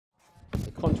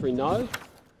Contrary, no.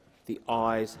 The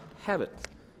ayes have it.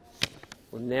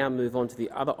 We'll now move on to the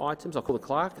other items. I'll call the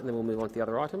clerk and then we'll move on to the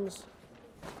other items.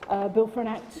 Bill for an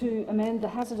Act to amend the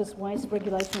Hazardous Waste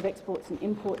Regulation of Exports and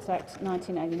Imports Act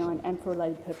 1989 and for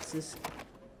related purposes.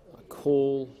 I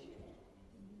call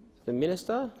the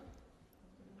Minister.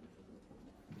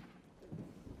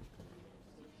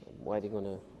 I'm waiting on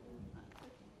a...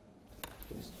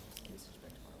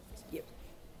 Yep.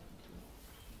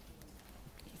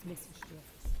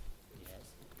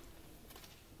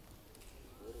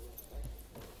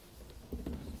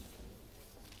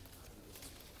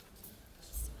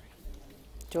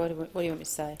 Joy, what do you want me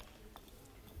to say?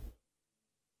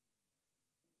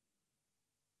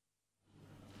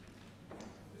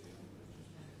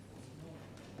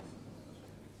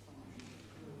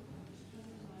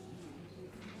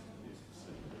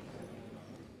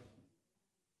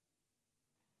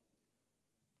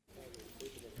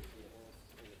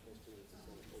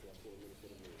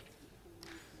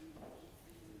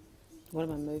 What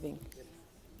am I moving?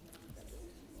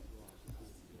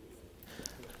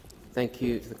 Thank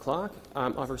you to the clerk.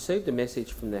 I've received a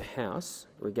message from the House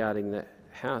regarding the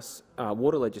House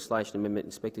Water Legislation Amendment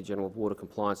Inspector General of Water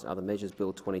Compliance and Other Measures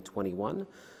Bill 2021,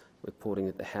 reporting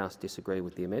that the House disagree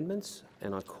with the amendments.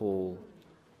 And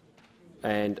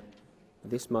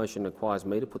this motion requires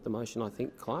me to put the motion, I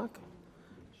think, clerk,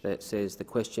 that says the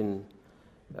question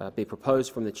be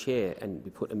proposed from the chair and be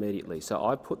put immediately. So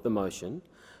I put the motion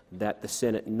that the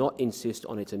Senate not insist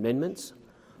on its amendments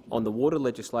on the Water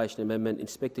Legislation Amendment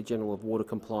Inspector General of Water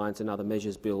Compliance and Other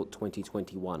Measures Bill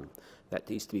 2021. That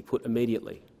is to be put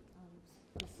immediately.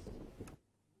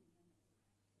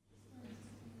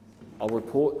 I'll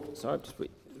report. Sorry,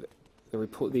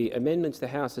 the amendments the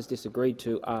House has disagreed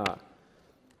to are: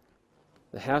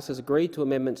 the House has agreed to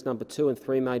amendments number 2 and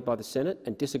 3 made by the Senate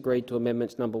and disagreed to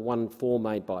amendments number 1 and 4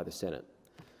 made by the Senate.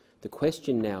 The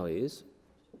question now is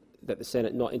that the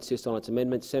Senate not insist on its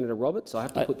amendments. Senator Roberts, I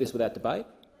have to put this without debate.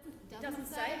 It doesn't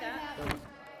say that.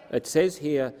 It says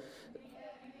here,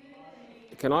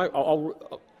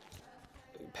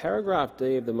 paragraph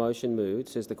D of the motion moved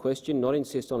says the question not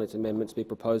insist on its amendments be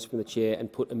proposed from the chair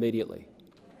and put immediately.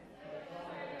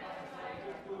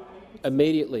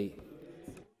 Immediately.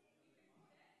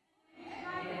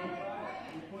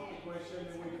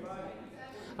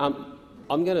 I'm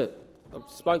going to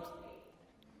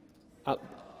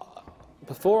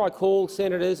before I call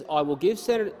senators, I will give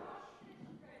senators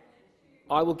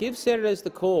the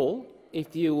call.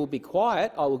 If you will be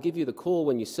quiet, I will give you the call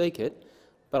when you seek it,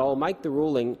 but I will make the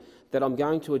ruling that I'm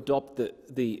going to adopt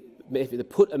the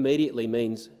put immediately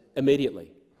means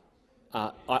immediately.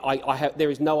 There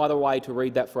is no other way to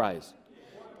read that phrase.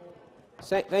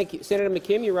 Thank you. Senator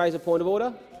McKim, you raise a point of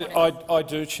order. I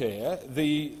do, Chair.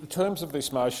 The terms of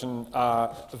this motion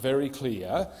are very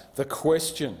clear. The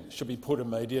question should be put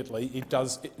immediately. It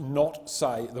does not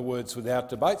say the words without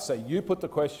debate. So you put the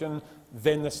question,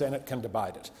 then the Senate can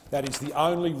debate it. That is the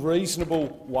only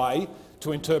reasonable way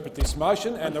to interpret this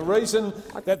motion, and the reason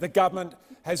that the government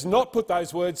has not put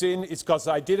those words in is because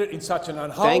they did it in such an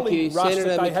unholy rush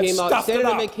that they have stuffed it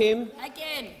up. Senator McKim.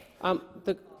 Again.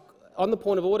 On the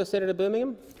point of order, Senator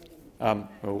Birmingham.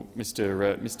 Well,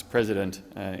 Mr. President,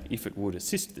 if it would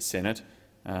assist the Senate,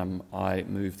 I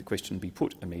move the question be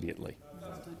put immediately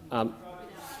and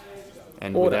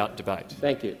without debate.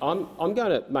 Thank you. I'm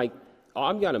going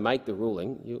to make the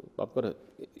ruling.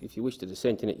 If you wish to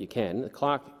dissent in it, you can. The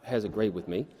clerk has agreed with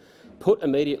me. Put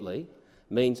immediately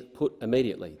means put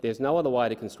immediately. There's no other way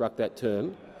to construct that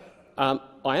term.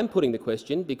 I am putting the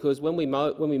question because when we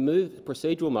move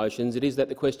procedural motions, it is that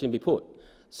the question be put.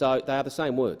 So they are the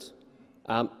same words.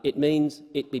 It means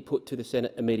it be put to the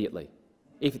Senate immediately.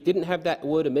 If it didn't have that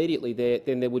word immediately there,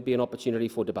 then there would be an opportunity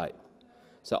for debate.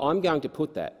 So I'm going to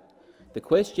put that. The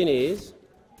question is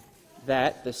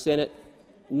that the Senate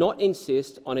not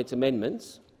insist on its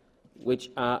amendments,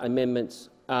 which are amendments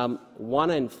 1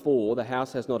 and 4 the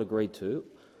House has not agreed to,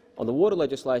 on the Water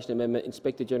Legislation Amendment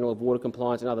Inspector General of Water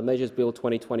Compliance and Other Measures Bill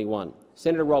 2021.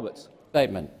 Senator Roberts.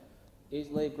 Statement. Is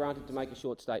leave granted to make a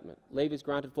short statement? Leave is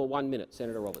granted for 1 minute.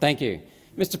 Senator Roberts. Thank you.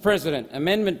 Mr. President,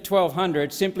 Amendment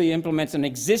 1200 simply implements an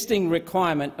existing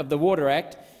requirement of the Water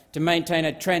Act to maintain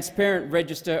a transparent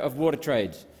register of water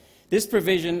trades. This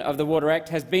provision of the Water Act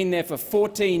has been there for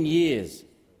 14 years.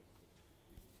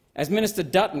 As Minister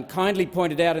Dutton kindly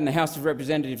pointed out in the House of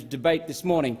Representatives debate this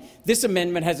morning, this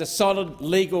amendment has a solid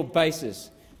legal basis.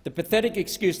 The pathetic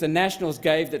excuse the Nationals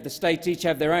gave that the states each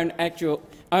have their own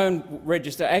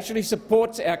register actually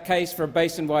supports our case for a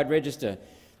basin-wide register.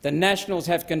 The Nationals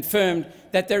have confirmed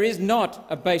that there is not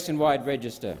a basin-wide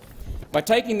register. By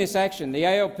taking this action, the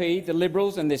ALP, the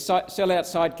Liberals and their sellout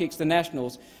sidekicks, the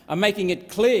Nationals, are making it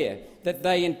clear that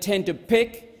they intend to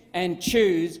pick and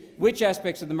choose which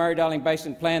aspects of the Murray-Darling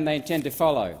Basin Plan they intend to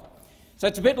follow. So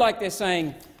it's a bit like they're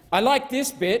saying, I like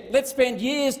this bit, let's spend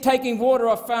years taking water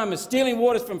off farmers, stealing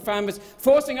waters from farmers,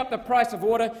 forcing up the price of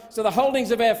water so the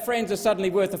holdings of our friends are suddenly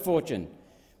worth a fortune.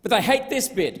 But they hate this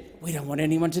bit. We don't want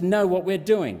anyone to know what we're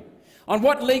doing. On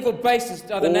what legal basis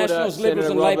are the Nationals, Liberals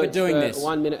and Labor doing this?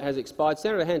 1 minute has expired.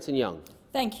 Senator Hanson-Young.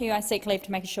 Thank you. I seek leave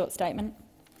to make a short statement.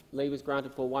 Leave is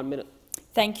granted for 1 minute.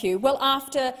 Thank you. Well,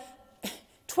 after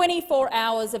 24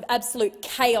 hours of absolute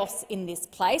chaos in this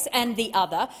place and the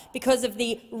other, because of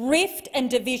the rift and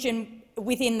division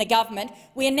within the government,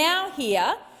 we are now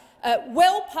here,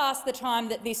 well past the time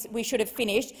that we should have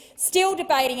finished, still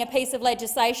debating a piece of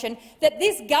legislation that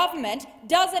this government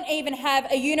doesn't even have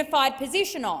a unified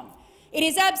position on. It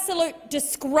is absolute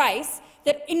disgrace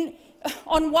that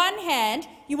on one hand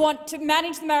you want to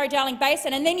manage the Murray-Darling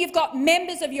Basin and then you've got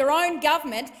members of your own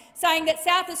government saying that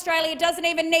South Australia doesn't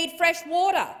even need fresh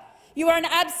water. You are an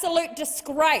absolute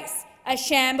disgrace, a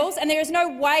shambles, and there is no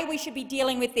way we should be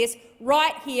dealing with this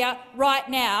right here, right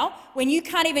now, when you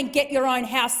can't even get your own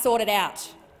house sorted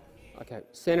out. Okay.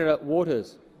 Senator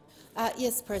Waters.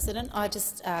 Yes, President. I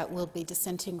just will be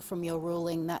dissenting from your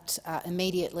ruling that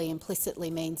immediately implicitly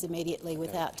means immediately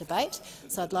without debate.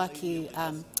 So I'd like you,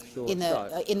 in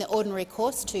the ordinary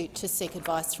course, to seek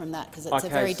advice from that, because it's a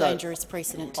very dangerous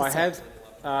precedent to set.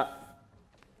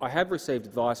 I have received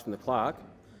advice from the clerk,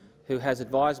 who has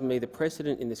advised me the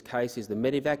precedent in this case is the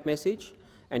Medevac message,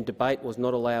 and debate was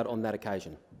not allowed on that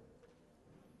occasion.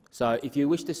 So if you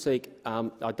wish to seek,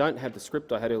 I don't have the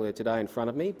script I had earlier today in front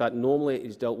of me, but normally it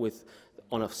is dealt with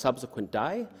on a subsequent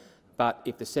day. But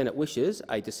if the Senate wishes,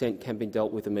 a dissent can be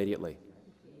dealt with immediately.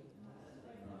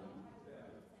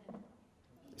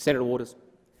 Senator Waters.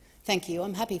 Thank you.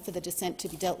 I'm happy for the dissent to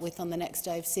be dealt with on the next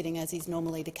day of sitting, as is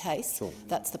normally the case. Sure.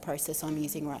 That's the process I'm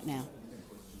using right now.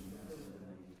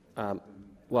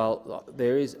 Well,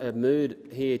 there is a mood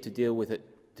here to deal with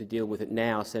it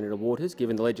now, Senator Waters,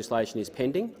 given the legislation is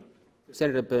pending.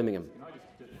 Senator Birmingham.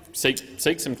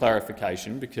 Seek some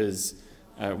clarification, because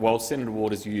while Senator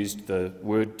Waters used the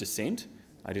word dissent,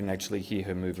 I didn't actually hear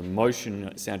her move a motion.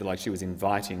 It sounded like she was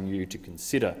inviting you to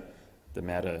consider the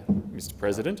matter, Mr.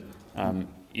 President.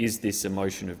 Is this a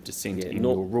motion of dissent in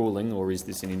your ruling, or is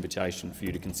this an invitation for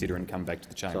you to consider and come back to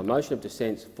the chamber? So a motion of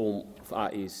dissent form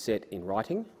is set in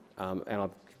writing,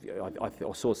 and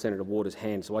I saw Senator Waters'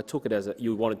 hand, so I took it as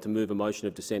you wanted to move a motion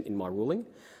of dissent in my ruling.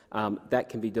 That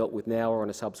can be dealt with now or on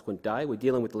a subsequent day. We're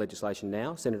dealing with the legislation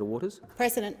now. Senator Waters.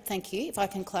 President, thank you. If I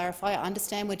can clarify, I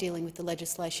understand we're dealing with the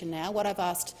legislation now. What I've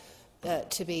asked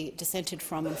to be dissented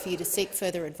from and for you to seek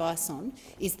further advice on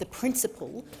is the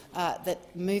principle that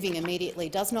moving immediately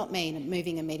does not mean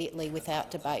moving immediately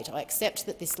without debate. I accept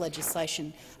that this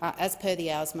legislation, as per the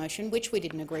Hours motion, which we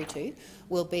didn't agree to,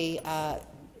 will be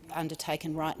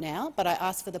undertaken right now, but I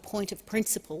ask for the point of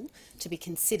principle to be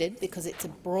considered, because it's a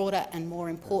broader and more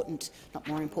important, not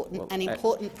more important, an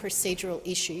important procedural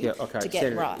issue to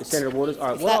get right. Senator Waters,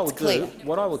 all right,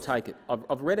 what I will take it.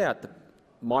 I've read out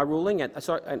my ruling and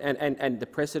the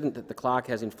precedent that the clerk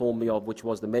has informed me of, which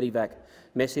was the Medevac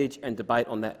message, and debate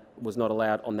on that was not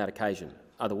allowed on that occasion.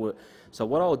 So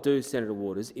what I'll do, Senator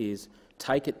Waters, is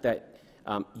take it that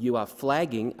you are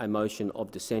flagging a motion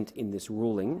of dissent in this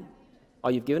ruling. Oh,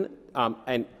 you've given it?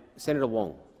 And Senator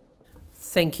Wong.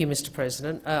 Thank you, Mr.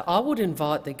 President. I would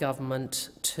invite the government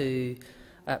to,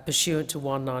 pursuant to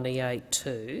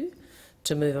 198(2),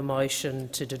 to move a motion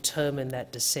to determine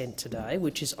that dissent today,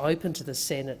 which is open to the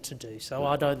Senate to do so.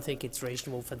 I don't think it's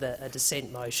reasonable for a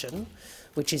dissent motion,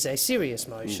 which is a serious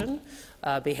motion,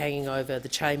 be hanging over the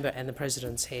chamber and the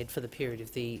President's head for the period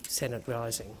of the Senate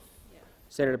rising.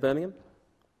 Senator Birmingham.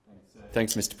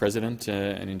 Thanks, Mr. President,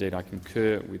 and indeed I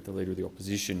concur with the Leader of the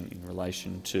Opposition in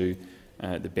relation to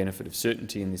the benefit of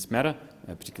certainty in this matter,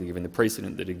 particularly given the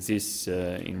precedent that exists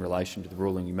in relation to the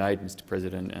ruling you made, Mr.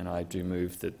 President, and I do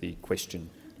move that the question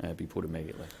be put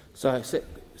immediately. So,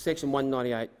 Section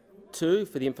 198(2)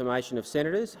 for the information of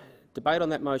senators. Debate on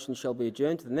that motion shall be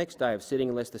adjourned to the next day of sitting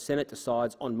unless the Senate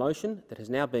decides on motion that has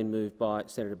now been moved by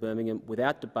Senator Birmingham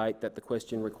without debate that the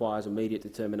question requires immediate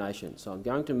determination. So I'm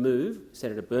going to move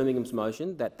Senator Birmingham's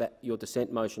motion that your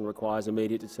dissent motion requires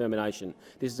immediate determination.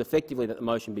 This is effectively that the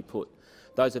motion be put.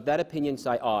 Those of that opinion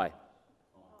say aye.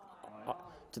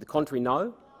 To the contrary,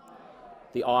 no.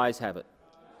 The ayes have it.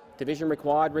 Division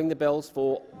required. Ring the bells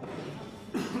for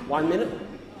 1 minute.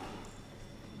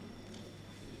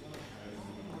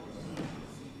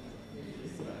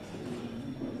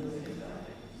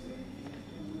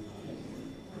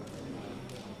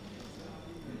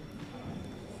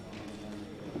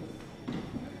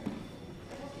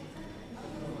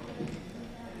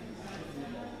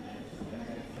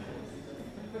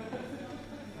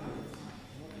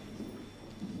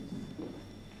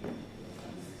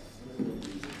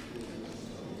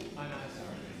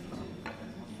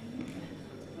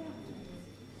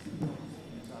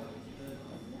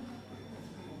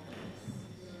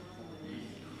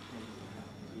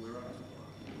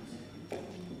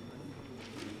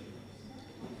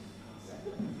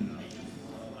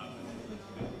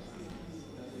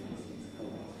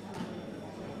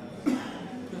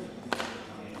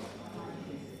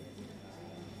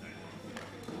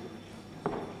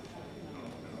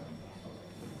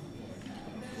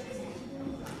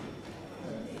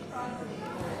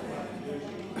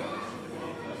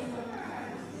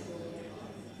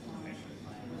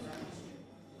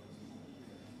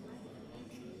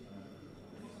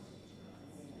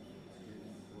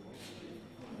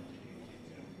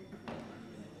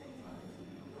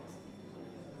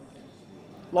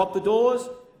 Lock the doors.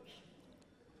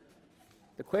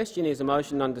 The question is a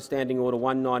motion under Standing Order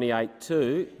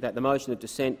 198.2 that the motion of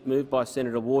dissent moved by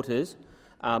Senator Waters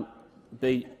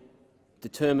be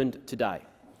determined today.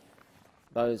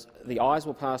 The ayes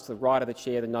will pass to the right of the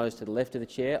chair, the noes to the left of the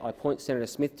chair. I point Senator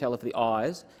Smith teller for the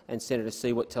ayes and Senator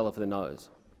Siewert teller for the noes.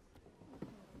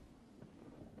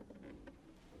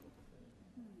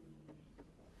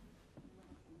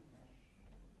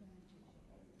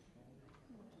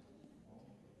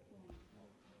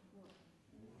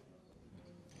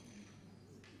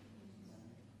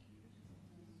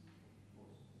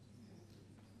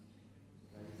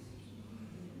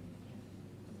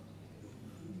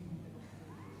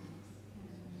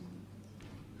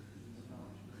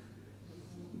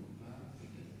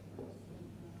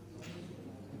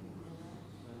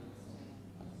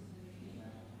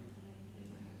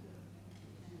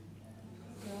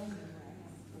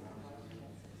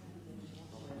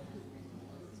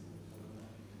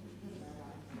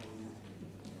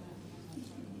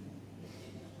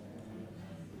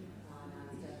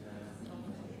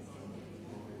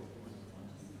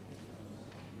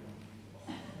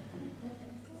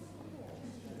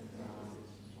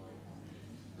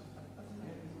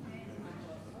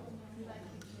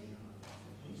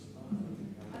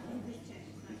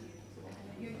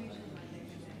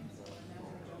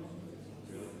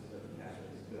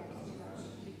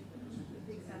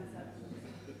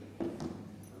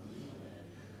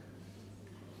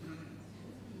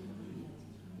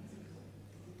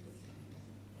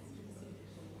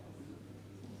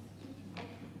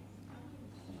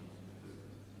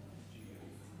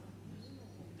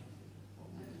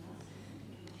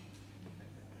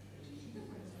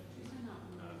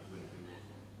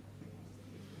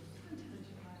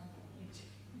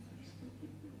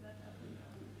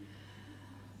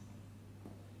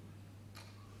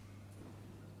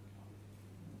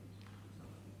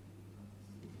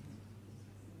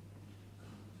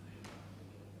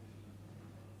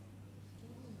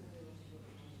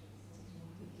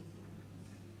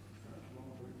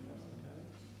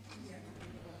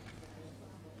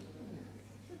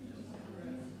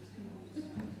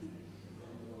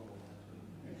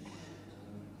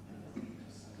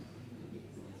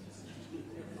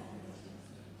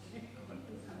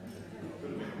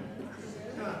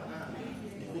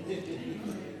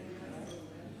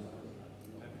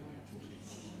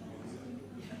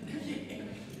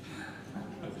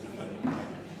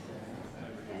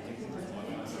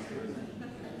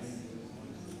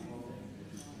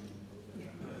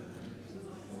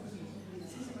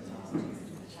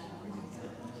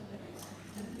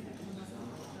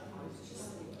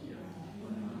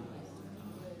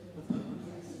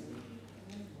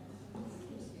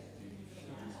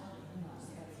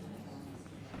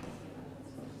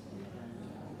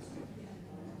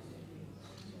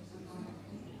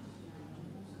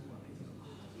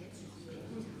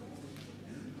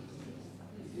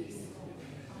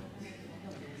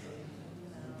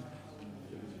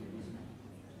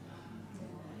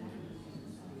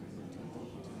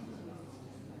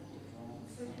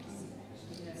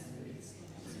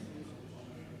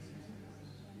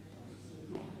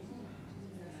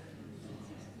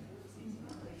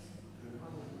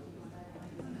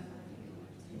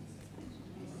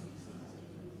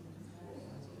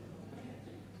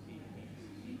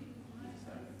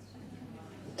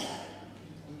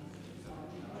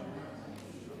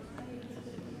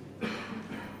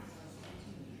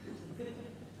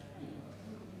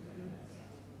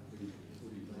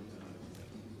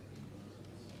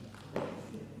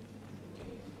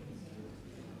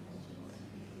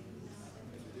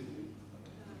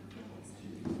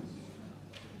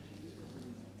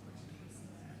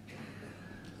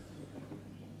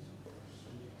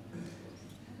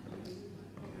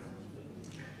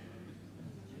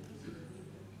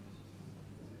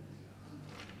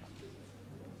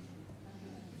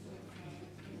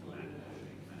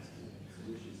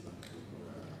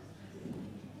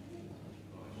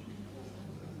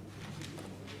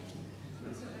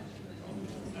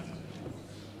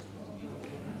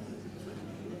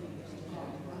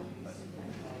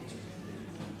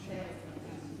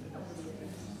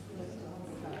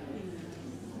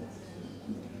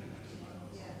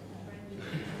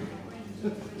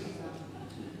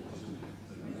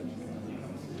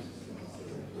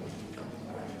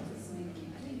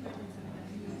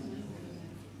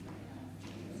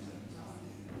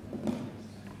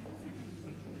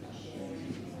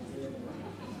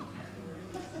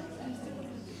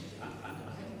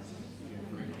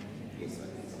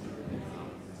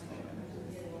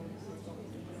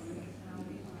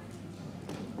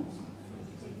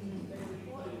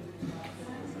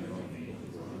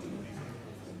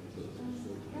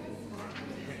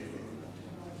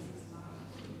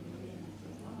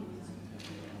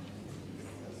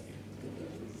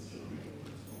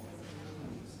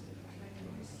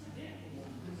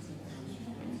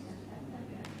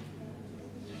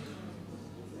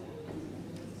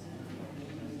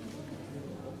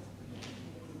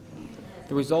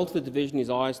 The result of the division is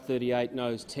ayes 38,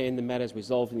 noes 10. The matter is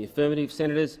resolved in the affirmative.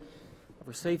 Senators, I've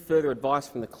received further advice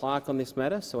from the clerk on this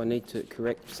matter, so I need to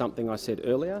correct something I said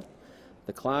earlier.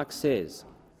 The clerk says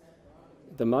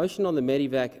the motion on the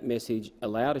Medivac message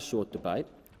allowed a short debate,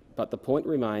 but the point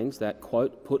remains that,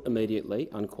 quote, put immediately,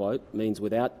 unquote, means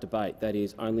without debate. That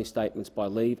is, only statements by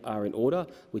leave are in order,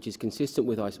 which is consistent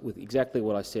with exactly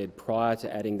what I said prior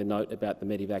to adding the note about the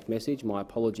Medivac message. My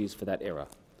apologies for that error.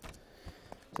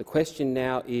 The question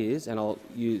now is, and I'll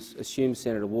assume,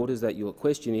 Senator Waters, that your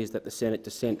question is that the Senate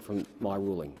dissent from my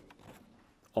ruling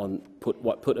on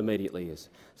what put immediately is.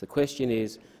 So the question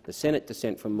is the Senate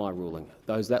dissent from my ruling.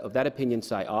 Those of that opinion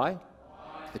say aye.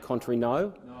 The contrary,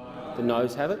 no. The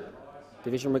noes have it.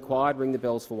 Division required. Ring the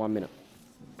bells for 1 minute.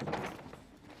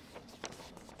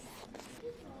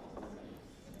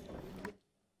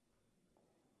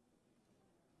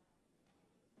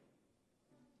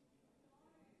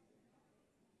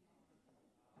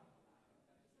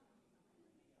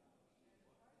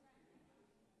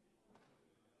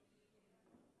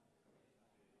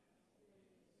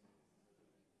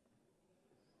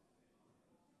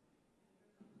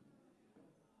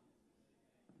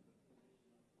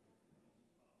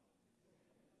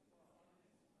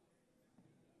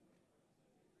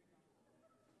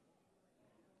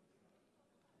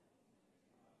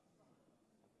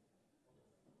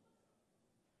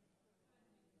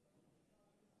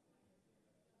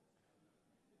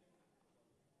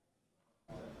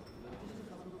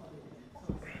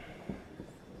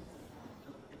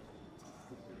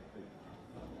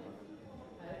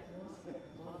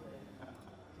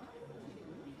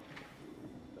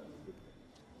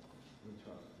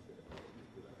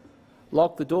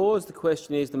 Lock the doors. The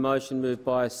question is the motion moved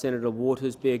by Senator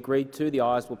Waters be agreed to. The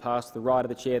ayes will pass to the right of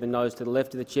the chair, the noes to the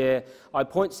left of the chair. I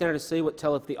appoint Senator Siewert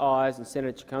teller for the ayes and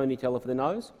Senator Ciccone teller for the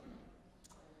noes.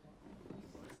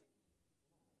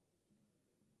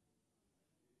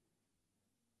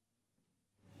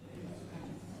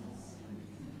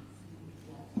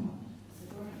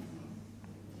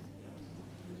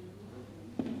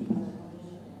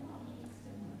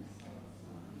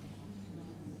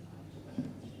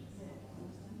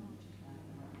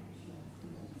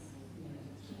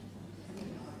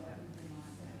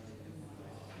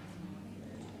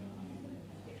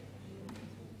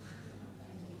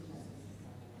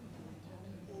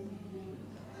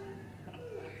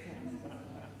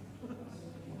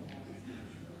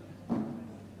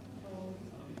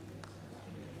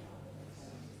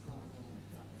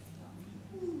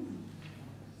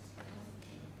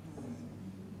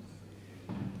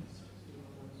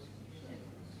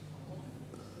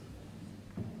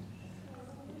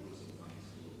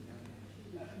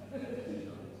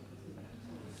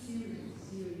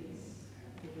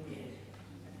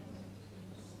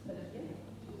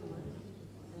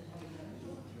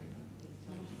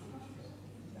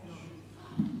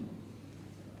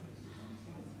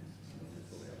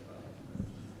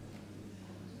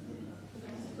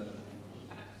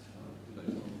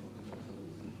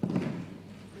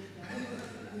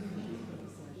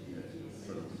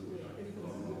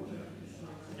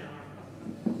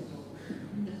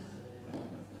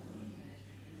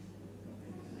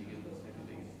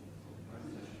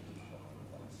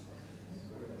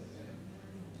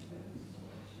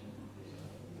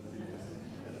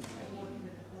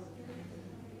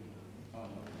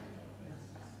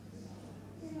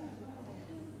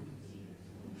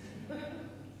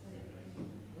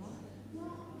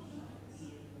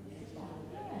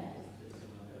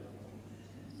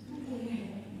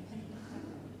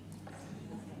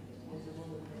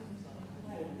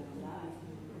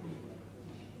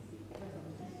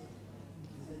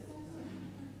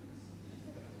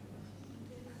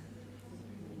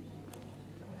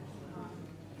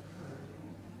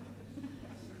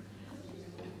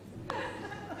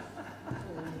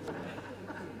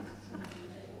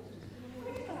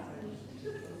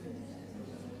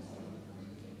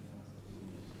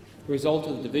 The result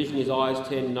of the division is ayes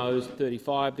 10, noes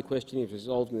 35. The question is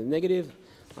resolved in the negative.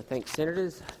 I thank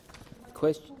senators.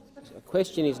 The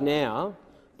question is now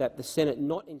that the Senate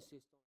not insist